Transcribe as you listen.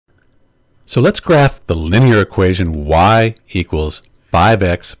So let's graph the linear equation y equals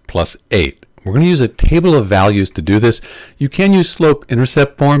 5x plus 8. We're going to use a table of values to do this. You can use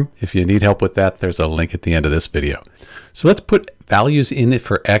slope-intercept form. If you need help with that, there's a link at the end of this video. So let's put values in it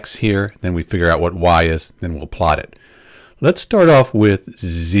for x here, then we figure out what y is, then we'll plot it. Let's start off with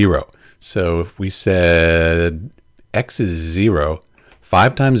 0. So if we said x is 0,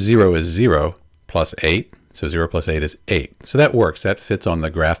 5 times 0 is 0 plus 8. So 0 plus 8 is 8. So that works. That fits on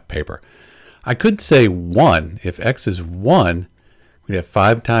the graph paper. I could say 1. If x is 1, we'd have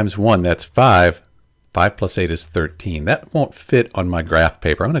 5 times 1, that's 5. 5 plus 8 is 13. That won't fit on my graph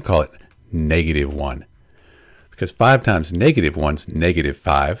paper. I'm going to call it negative 1. Because 5 times negative 1 is negative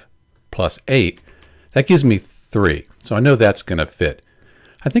 5 plus 8. That gives me 3. So I know that's going to fit.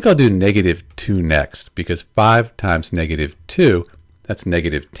 I think I'll do negative 2 next, because 5 times negative 2, that's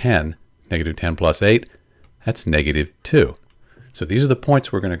negative 10. Negative 10 plus 8, that's negative 2. So these are the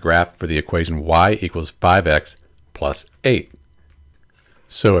points we're going to graph for the equation y equals 5x plus 8.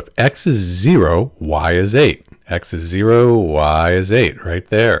 So if x is 0, y is 8. X is 0, y is 8, right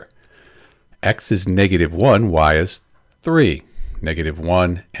there. X is negative 1, y is 3. Negative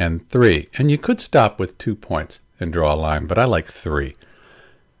 1 and 3. And you could stop with 2 points and draw a line, but I like 3.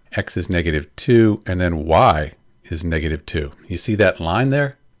 X is negative 2, and then y is negative 2. You see that line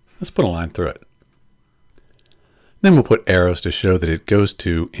there? Let's put a line through it. Then we'll put arrows to show that it goes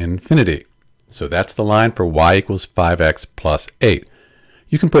to infinity. So that's the line for y equals 5x plus 8.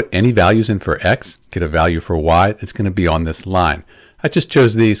 You can put any values in for x, get a value for y that's going to be on this line. I just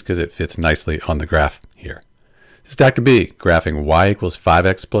chose these because it fits nicely on the graph here. This is Dr. B, graphing y equals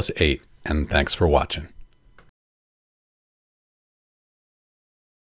 5x plus 8, and thanks for watching.